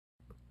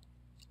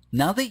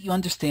Now that you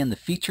understand the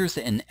features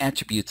and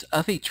attributes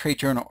of a trade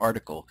journal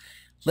article,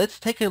 let's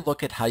take a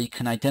look at how you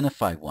can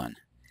identify one.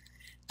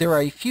 There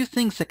are a few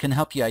things that can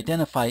help you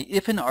identify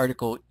if an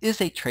article is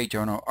a trade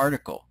journal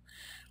article.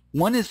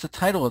 One is the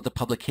title of the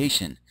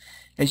publication.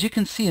 As you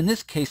can see in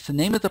this case, the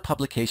name of the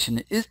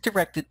publication is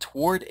directed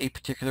toward a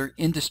particular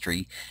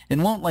industry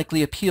and won't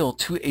likely appeal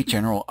to a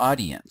general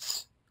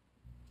audience.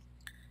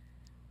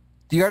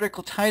 The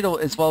article title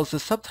as well as the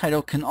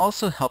subtitle can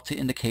also help to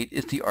indicate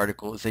if the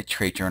article is a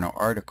trade journal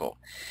article.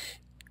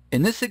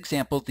 In this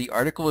example, the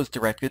article is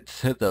directed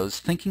to those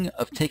thinking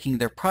of taking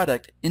their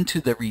product into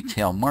the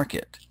retail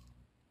market.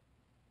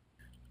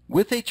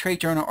 With a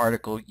trade journal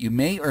article, you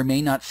may or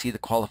may not see the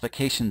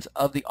qualifications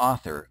of the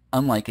author,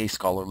 unlike a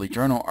scholarly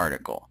journal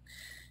article.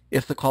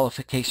 If the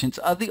qualifications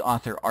of the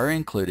author are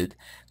included,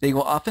 they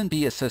will often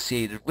be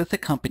associated with a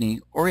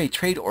company or a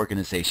trade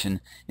organization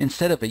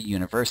instead of a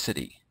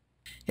university.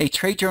 A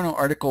trade journal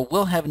article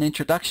will have an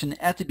introduction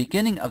at the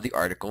beginning of the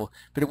article,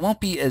 but it won't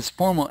be as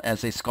formal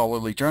as a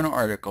scholarly journal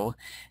article,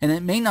 and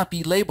it may not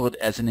be labeled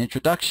as an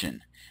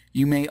introduction.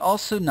 You may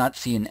also not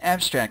see an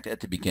abstract at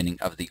the beginning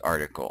of the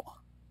article.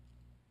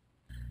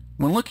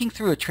 When looking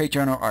through a trade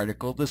journal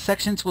article, the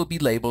sections will be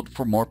labeled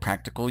for more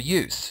practical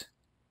use.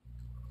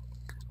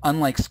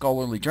 Unlike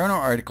scholarly journal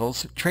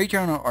articles, trade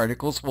journal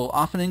articles will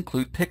often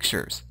include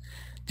pictures.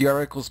 The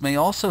articles may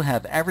also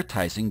have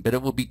advertising, but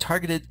it will be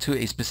targeted to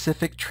a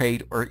specific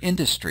trade or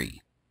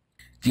industry.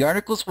 The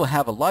articles will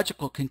have a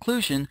logical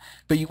conclusion,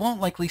 but you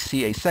won't likely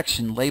see a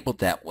section labeled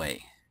that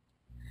way.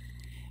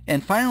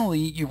 And finally,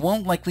 you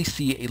won't likely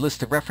see a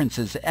list of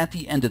references at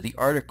the end of the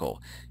article.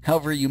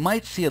 However, you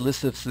might see a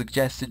list of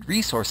suggested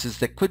resources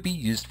that could be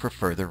used for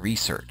further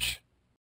research.